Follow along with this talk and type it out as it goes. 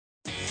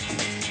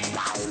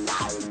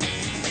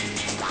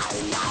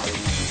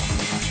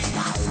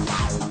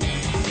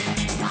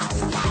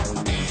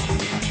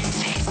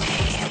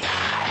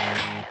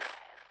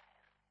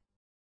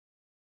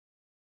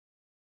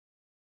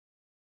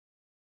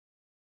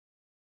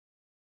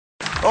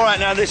All right,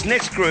 now this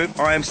next group,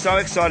 I am so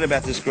excited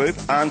about this group.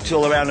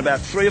 Until around about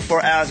 3 or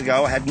 4 hours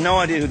ago, I had no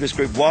idea who this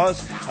group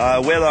was,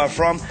 where they were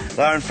from.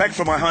 They are in fact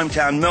from my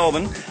hometown,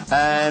 Melbourne,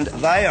 and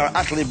they are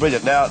utterly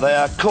brilliant. Now, they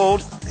are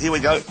called, here we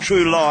go,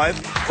 True Live.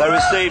 They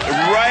received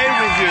rave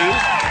reviews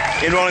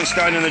in Rolling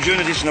Stone, in the June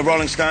edition of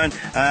Rolling Stone,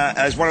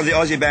 as one of the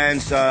Aussie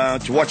bands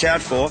to watch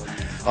out for.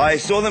 I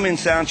saw them in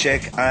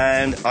Soundcheck,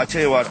 and I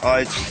tell you what,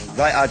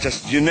 they are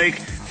just unique,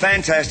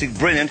 fantastic,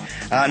 brilliant.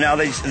 Now,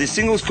 the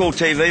single's called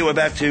TV. We're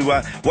about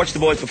to watch the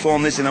boys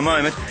perform this in a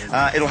moment.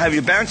 It'll have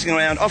you bouncing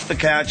around off the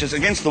couches,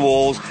 against the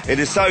walls. It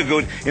is so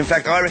good. In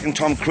fact, I reckon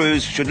Tom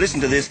Cruise should listen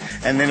to this,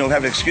 and then he'll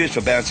have an excuse for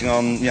bouncing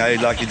on, you know,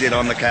 like you did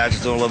on the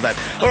couches and all of that.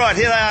 All right,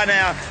 here they are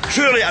now.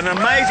 Truly an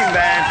amazing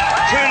band.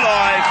 True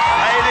Live,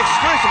 an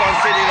exclusive on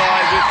CD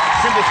Live with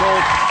simply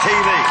called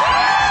TV.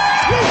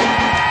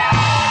 Woo!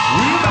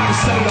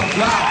 Set up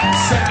live,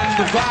 sound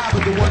the vibe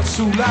of the ones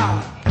who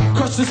lie.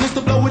 Crush the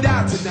system, blow it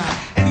out tonight.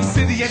 Any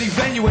city, any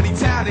venue, any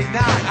town, any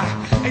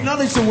night.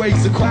 Acknowledge the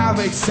ways the crowd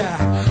makes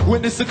sound.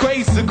 Witness the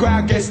craze, the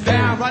crowd gets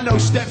down. Run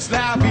those steps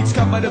loud, beats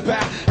come at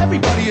about.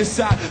 Everybody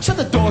inside, shut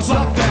the doors,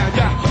 lock down,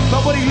 yeah.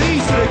 Nobody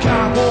leaves till they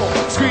can't more.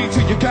 Scream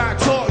till you can't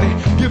talk,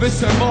 then give us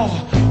some more.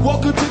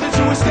 Welcome to the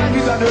truest thing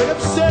you done heard.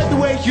 Absurd the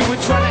way you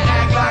were trying to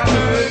act like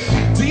herd.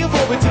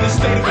 De-evolve into the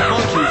state of a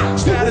monkey.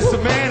 Status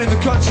of man in the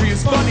country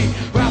is funny.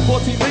 Around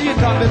 14 million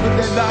not living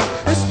their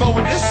life. This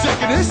moment, this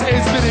second, this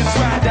is minutes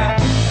right now.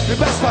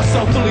 Invest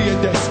myself fully in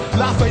this.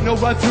 Life ain't no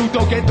run through,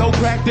 don't get no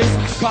practice.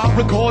 Can't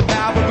record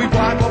now, but we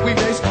rhyme what we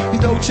miss. You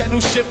know, channel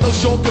shift, no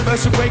short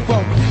commercial break.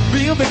 Won't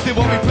be a victim,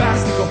 won't be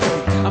plastic or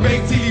fake. I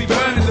make TV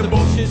burn and the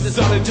bullshit is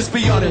on it. Just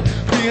be on it.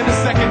 Be in a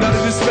second out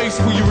of this space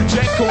where you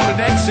reject, call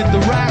an exit, the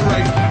rat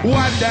race.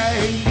 One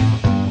day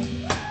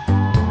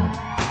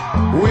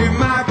we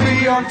might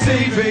be on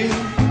TV.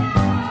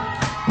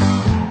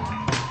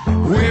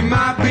 We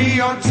might be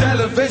on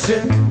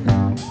television.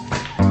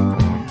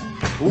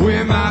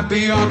 We might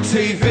be on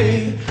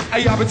TV.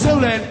 Hey, but till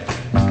then,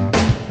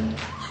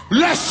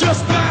 let's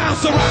just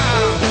bounce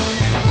around.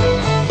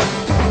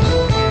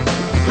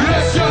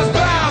 Let's just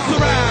bounce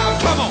around.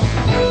 Come on,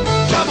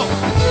 come on,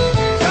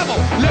 come on.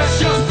 Let's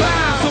just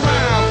bounce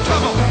around.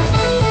 Come on,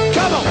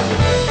 come on,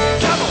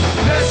 come on.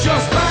 Let's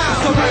just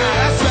bounce around.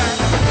 That's right.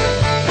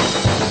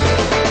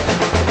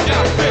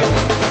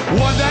 Yeah,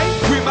 one day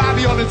we might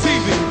be on the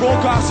TV.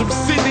 Broadcast from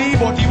Sydney,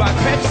 walking by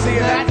Pepsi,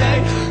 and that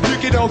day you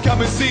can all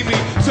come and see me.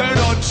 Turn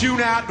on,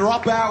 tune out,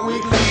 drop out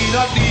weekly.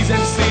 Not these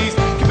MCs,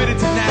 committed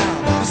to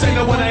now. This ain't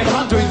no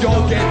 1-800,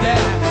 y'all get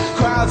down.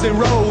 Crowds in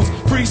rows,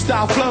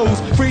 freestyle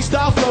flows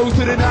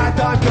to the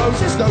nighttime goes.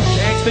 There's no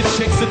gangster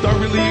chicks that don't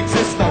really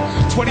exist though.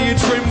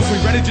 20-inch rims,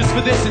 we read it just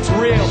for this, it's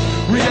real.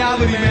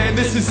 Reality, man,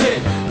 this is it.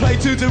 Play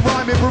tunes and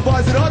rhyme,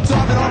 improvise it on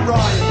time and on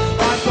rhyme.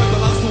 I spoke the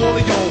lungs to all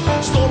of y'all.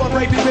 Stole on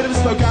raping rhythm,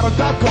 smoke out on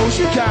dub coast.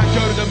 You can't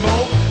go to the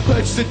mall,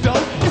 purchase a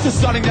dope. It's a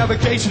sonic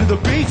navigation of the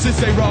beats as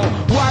they roll.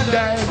 One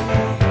day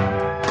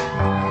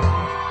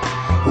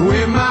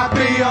we might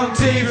be on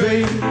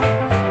TV.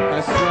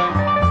 That's right.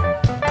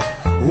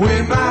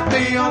 We might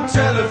be on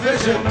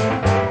television.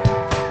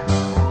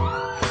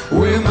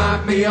 We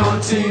might be on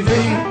TV.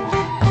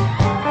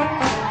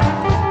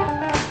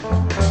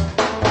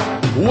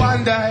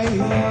 One day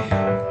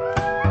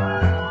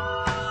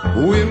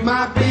we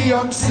might be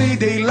on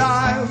CD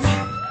Live.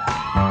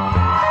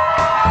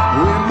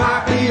 We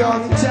might be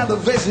on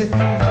television.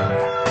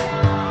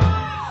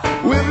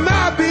 We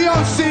might be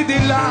on CD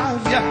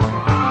Live.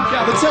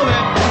 Yeah, but till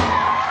then,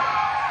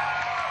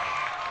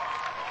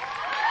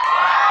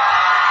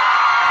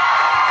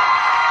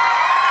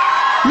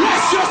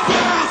 let's just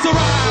bounce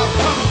around.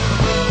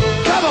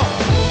 Come on,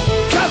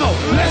 come on.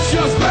 Let's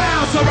just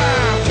bounce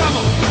around. Come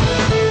on.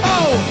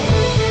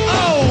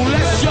 Oh,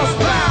 let's just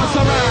bounce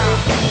around.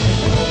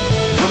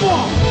 Come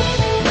on.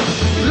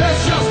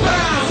 Let's just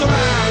bounce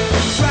around.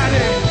 Straight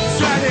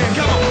in,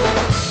 come on.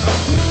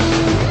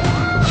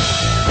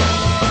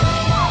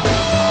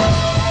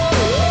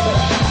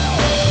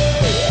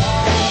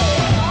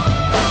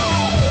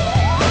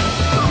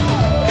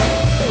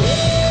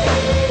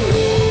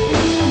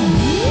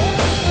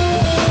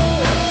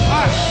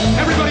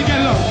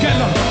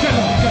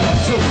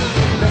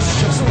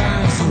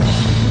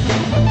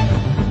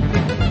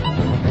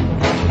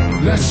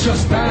 Let's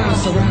just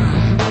bounce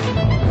around.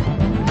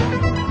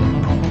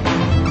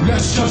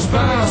 Let's just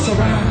bounce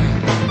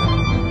around.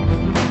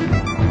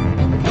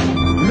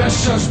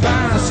 Let's just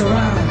bounce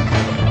around.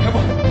 Come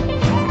on.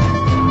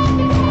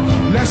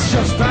 Let's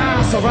just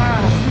bounce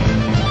around.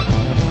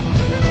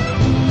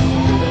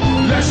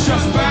 Let's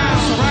just bounce.